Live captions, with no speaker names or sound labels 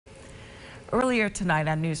Earlier tonight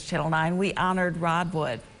on News Channel 9, we honored Rod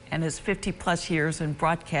Wood and his 50-plus years in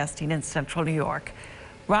broadcasting in Central New York.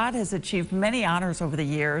 Rod has achieved many honors over the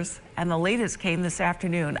years, and the latest came this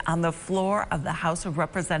afternoon on the floor of the House of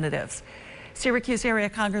Representatives. Syracuse area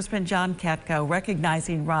Congressman John Katko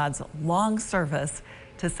recognizing Rod's long service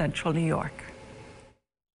to Central New York.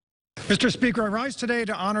 Mr. Speaker, I rise today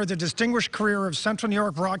to honor the distinguished career of Central New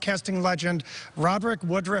York broadcasting legend Roderick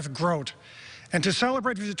Woodruff Grote, and to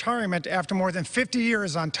celebrate his retirement after more than 50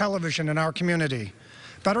 years on television in our community.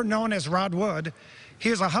 Better known as Rod Wood, he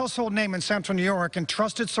is a household name in Central New York and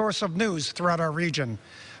trusted source of news throughout our region.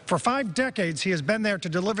 For 5 decades, he has been there to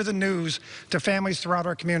deliver the news to families throughout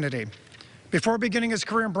our community. Before beginning his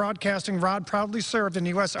career in broadcasting, Rod proudly served in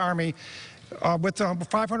the U.S. Army with the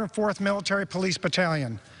 504th Military Police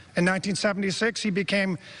Battalion. In 1976, he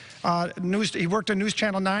worked at News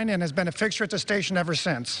Channel 9 and has been a fixture at the station ever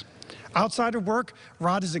since. Outside of work,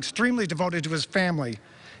 Rod is extremely devoted to his family.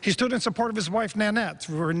 He stood in support of his wife, Nanette,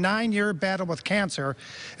 through her 9-year battle with cancer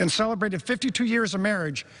and celebrated 52 years of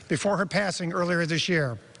marriage before her passing earlier this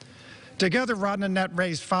year. Together, Rod and Nanette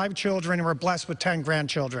raised 5 children and were blessed with 10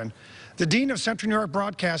 grandchildren. The Dean of Central New York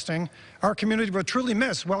Broadcasting, our community will truly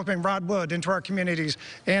miss welcoming Rod Wood into our communities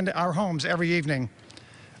and our homes every evening.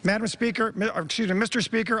 Mr.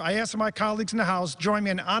 Speaker, I ask that my colleagues in the House join me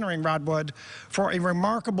in honoring Rod Wood for a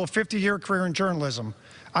remarkable 50-year career in journalism.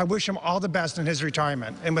 I wish him all the best in his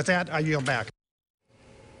retirement. And with that, I yield back.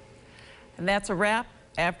 And that's a wrap.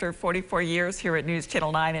 After 44 years here at News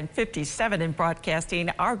Channel 9 and 57 in broadcasting,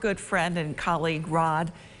 our good friend and colleague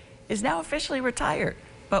Rod is now officially retired.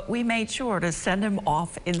 But we made sure to send him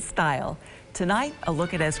off in style. Tonight, a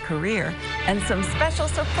look at his career and some special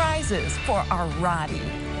surprises for our Roddy.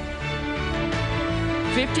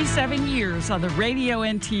 57 years on the radio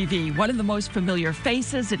and TV, one of the most familiar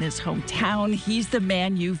faces in his hometown. He's the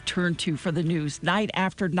man you've turned to for the news night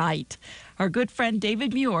after night. Our good friend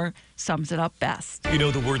David Muir sums it up best. You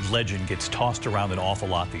know, the word legend gets tossed around an awful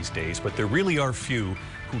lot these days, but there really are few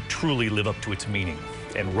who truly live up to its meaning.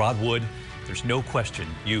 And Rod Wood, there's no question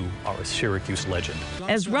you are a Syracuse legend.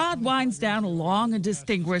 As Rod winds down a long and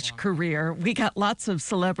distinguished career, we got lots of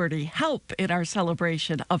celebrity help in our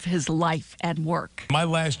celebration of his life and work. My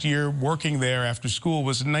last year working there after school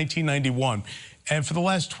was in 1991. And for the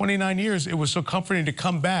last 29 years, it was so comforting to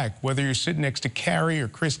come back, whether you're sitting next to Carrie or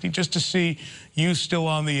Christy, just to see you still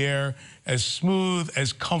on the air, as smooth,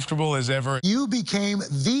 as comfortable as ever. You became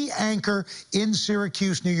the anchor in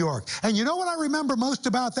Syracuse, New York. And you know what I remember most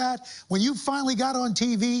about that? When you finally got on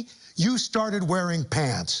TV, you started wearing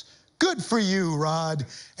pants. Good for you, Rod.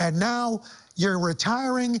 And now you're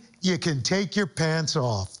retiring, you can take your pants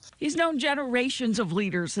off. He's known generations of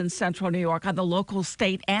leaders in Central New York on the local,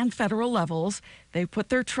 state, and federal levels. They've put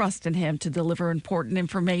their trust in him to deliver important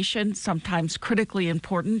information, sometimes critically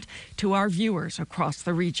important, to our viewers across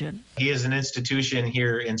the region. He is an institution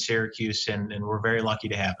here in Syracuse, and we're very lucky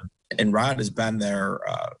to have him. And Rod has been there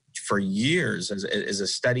for years as a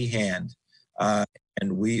steady hand.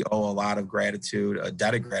 And we owe a lot of gratitude, a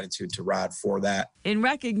debt of gratitude to Rod for that. In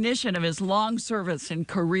recognition of his long service and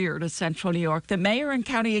career to Central New York, the mayor and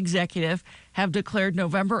county executive have declared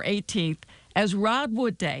November 18th as Rod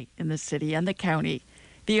Wood Day in the city and the county.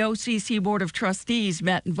 The OCC Board of Trustees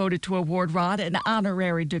met and voted to award Rod an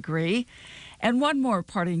honorary degree. And one more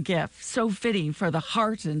parting gift, so fitting for the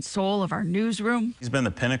heart and soul of our newsroom. He's been the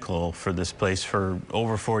pinnacle for this place for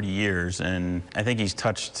over 40 years, and I think he's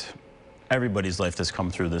touched everybody's life that's come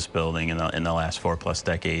through this building in the last 4+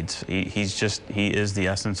 decades. He is the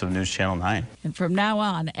essence of News Channel 9. And from now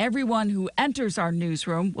on, everyone who enters our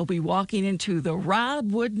newsroom will be walking into the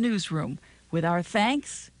Rod Wood newsroom with our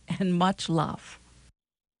thanks and much love.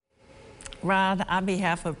 Rod, on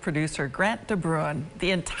behalf of producer Grant DeBruin,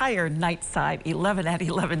 the entire Nightside 11 at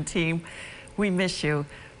 11 team, we miss you,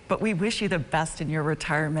 but we wish you the best in your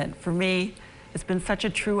retirement. For me, it's been such a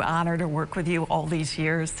true honor to work with you all these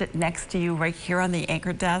years, sit next to you right here on the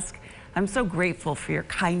anchor desk. I'm so grateful for your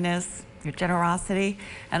kindness, your generosity,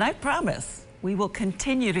 and I promise we will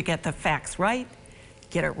continue to get the facts right,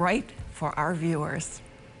 get it right for our viewers.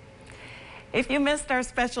 If you missed our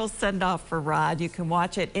special send-off for Rod, you can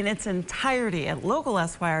watch it in its entirety at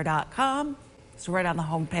localsyr.com. It's right on the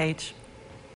homepage.